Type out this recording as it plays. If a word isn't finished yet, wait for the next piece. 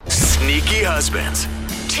Sneaky husbands.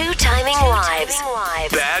 Two-timing wives.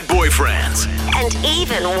 Bad boyfriends. And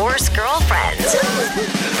even worse girlfriends.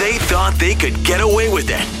 They thought they could get away with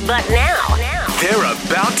it. But now, They're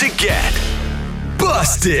about to get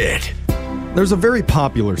busted. There's a very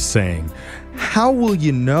popular saying, how will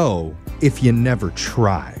you know if you never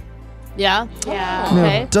try? Yeah? Yeah.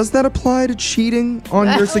 Okay. Now, does that apply to cheating on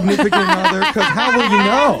your significant other? Because how will you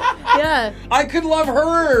know? Yeah. I could love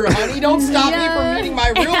her, honey. Don't stop me from meeting my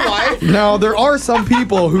real wife. Now, there are some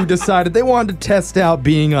people who decided they wanted to test out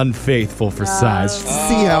being unfaithful for size,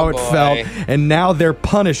 see how it felt, and now their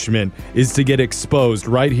punishment is to get exposed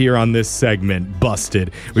right here on this segment,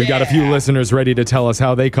 Busted. We've got a few listeners ready to tell us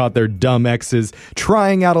how they caught their dumb exes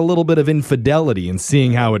trying out a little bit of infidelity and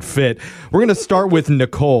seeing how it fit. We're going to start with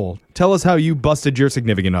Nicole. Tell us how you busted your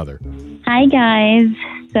significant other. Hi, guys.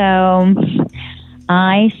 So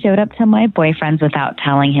I showed up to my boyfriend's without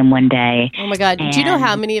telling him one day. Oh, my God. Do you know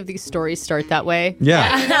how many of these stories start that way?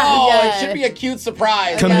 Yeah. No, Yeah. it should be a cute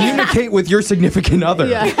surprise. Communicate with your significant other.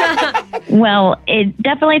 Well, it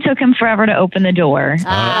definitely took him forever to open the door.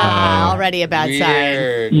 Already a bad sign.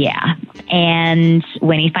 Weird. Yeah. And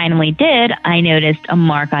when he finally did, I noticed a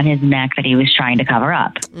mark on his neck that he was trying to cover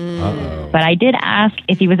up. But I did ask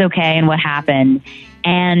if he was okay and what happened.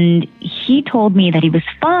 And he told me that he was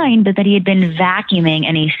fine, but that he had been vacuuming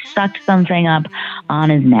and he sucked something up on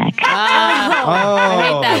his neck. I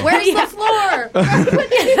hate that. Where's the floor? What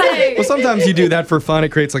did you say? Well, sometimes you do that for fun. It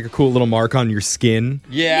creates like a cool little mark on your skin.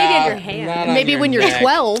 Yeah. Maybe in your hand. not on Maybe your when you're neck.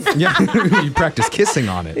 12. Yeah, you practice kissing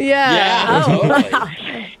on it. Yeah,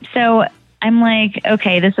 totally. So I'm like,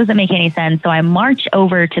 okay, this doesn't make any sense. So I march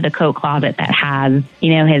over to the coat closet that has,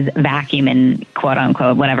 his vacuum and quote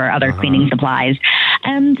unquote, whatever other cleaning supplies.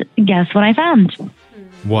 And guess what I found?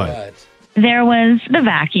 What? There was the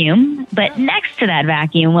vacuum, but next to that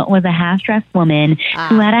vacuum was a half-dressed woman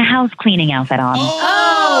who had a house cleaning outfit on.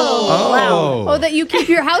 Oh, that you keep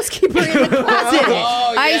your housekeeper in the closet.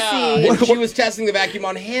 Oh, yeah. I see. And she was testing the vacuum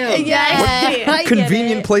on him. Yeah, I get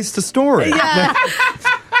Convenient it. place to store it.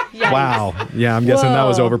 Yeah. Wow. Yeah, I'm guessing that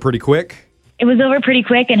was over pretty quick. It was over pretty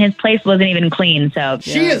quick, and his place wasn't even clean. So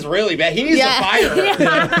She is really bad. He needs to fire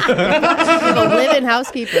her. A live-in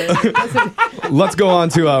housekeeper. Let's go on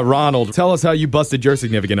to Ronald. Tell us how you busted your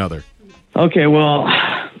significant other. Okay, well,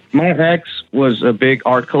 my ex was a big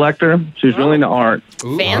art collector. She was really into art.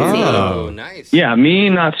 Fancy. Oh, nice. Yeah, me,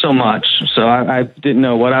 not so much. So I didn't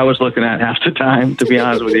know what I was looking at half the time, to be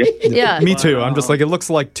honest with you. Yeah. Me too. I'm just like, it looks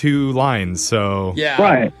like two lines, so... Yeah.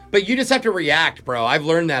 Right. But you just have to react, bro. I've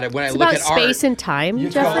learned that when It's I look about at art. space and time, You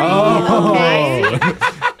Jeffrey. go, Okay.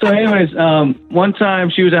 So anyways, one time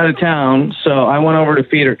she was out of town, so I went over to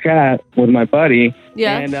feed her cat with my buddy.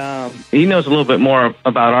 Yeah. And he knows a little bit more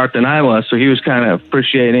about art than I was, so he was kind of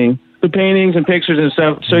appreciating the paintings and pictures and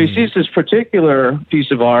stuff. So he sees this particular piece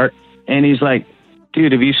of art, and he's like,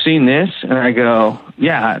 dude, have you seen this? And I go,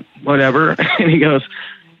 yeah, whatever. And he goes,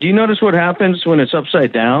 do you notice what happens when it's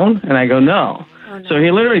upside down? And I go, no. So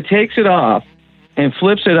he literally takes it off and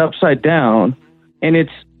flips it upside down, and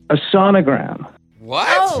it's a sonogram. What?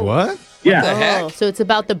 Oh. What? Yeah. The heck? Oh, so it's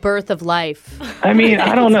about the birth of life. I mean,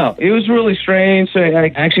 I don't know. It was really strange. So I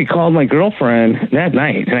actually called my girlfriend that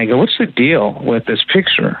night, and I go, what's the deal with this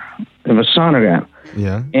picture of a sonogram?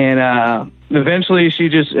 Yeah. And eventually she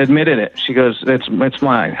just admitted it. She goes, it's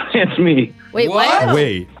mine. It's me. Wait, what?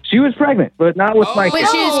 Wait. She was pregnant, but not with my Wait, kid.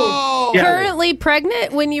 she's Yeah. currently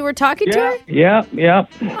pregnant when you were talking to her? Yeah.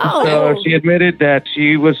 Oh. So she admitted that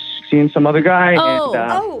she was seeing some other guy. Oh.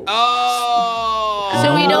 And, Oh.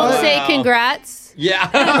 So we don't say congrats?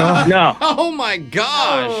 Yeah. no. Oh, my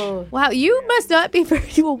gosh. Oh. Wow, you must not be very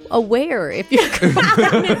aware if you're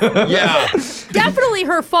Yeah. definitely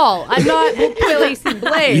her fault. I'm not placing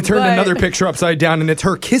blame. You turned but- another picture upside down, and it's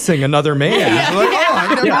her kissing another man. Yeah. You're like, oh,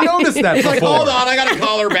 I never noticed that before. Like, hold on, I got to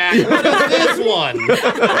call her back. What is this one?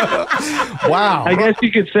 Wow. I guess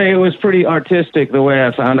you could say it was pretty artistic the way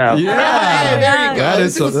I found out. Yeah. There you go. That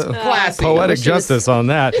is This was classy. poetic justice on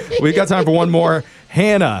that. We've got time for one more.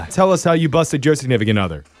 Hannah, tell us how you busted your significant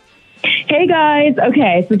other. Hey guys,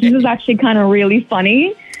 okay, so this is actually kind of really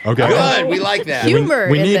funny. Okay. Good. We like that. Humor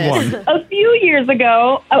We in need this. one. A few years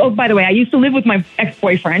ago, by the way, I used to live with my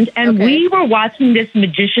ex-boyfriend, and Okay. we were watching this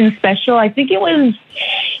magician special. I think it was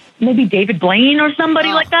maybe David Blaine or somebody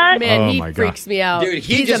like that. Man, Oh he my God. freaks me out. Dude,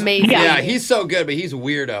 he's just, amazing. Yeah, he's so good, but he's a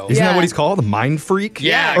weirdo. Isn't that Yeah. what he's called? A mind freak?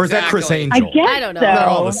 Yeah, Or is that Chris exactly. Angel? I guess I don't know. so. They're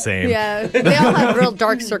all the same. Yeah, they all have real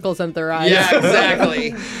dark circles under their eyes. Yeah,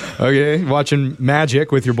 exactly. Okay, watching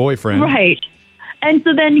Magic with your boyfriend. Right. And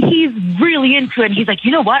so then he's really into it. And he's like,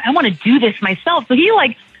 you know what? I want to do this myself. So he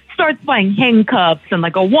starts buying handcuffs and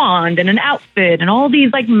like a wand and an outfit and all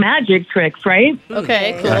these like magic tricks, right?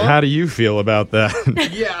 Okay, cool. How do you feel about that?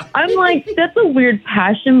 Yeah. I'm like, that's a weird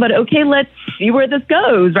passion, but okay, let's see where this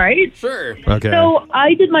goes, right? Sure. Okay. So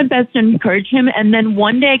I did my best to encourage him, and then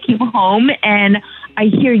one day I came home and I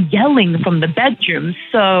hear yelling from the bedroom.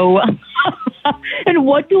 So, and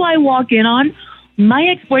what do I walk in on? My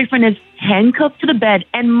ex-boyfriend is handcuffed to the bed,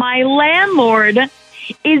 and my landlord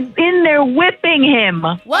is in there whipping him.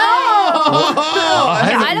 Whoa! That's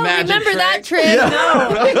a I don't magic remember that trick.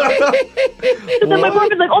 So then my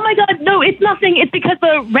boyfriend's like, oh my God, no, it's nothing. It's because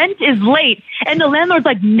the rent is late. And the landlord's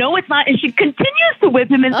like, no, it's not. And she continues to whip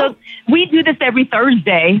him. And so we do this every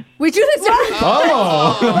Thursday. We do this.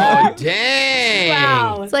 Oh. Oh, dang.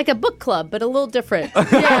 Wow. It's like a book club, but a little different.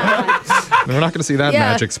 Yeah. We're not going to see that Yeah.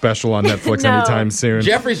 magic special on Netflix No. anytime soon.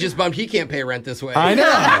 Jeffrey's just bummed he can't pay rent this way. I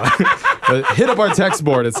know. Hit up our text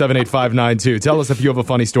board at 78592. Tell us if you have a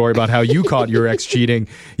funny story about how you caught your ex cheating.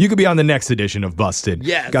 You could be on the next edition of Busted.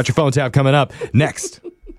 Yes. Got your phone tap coming up next.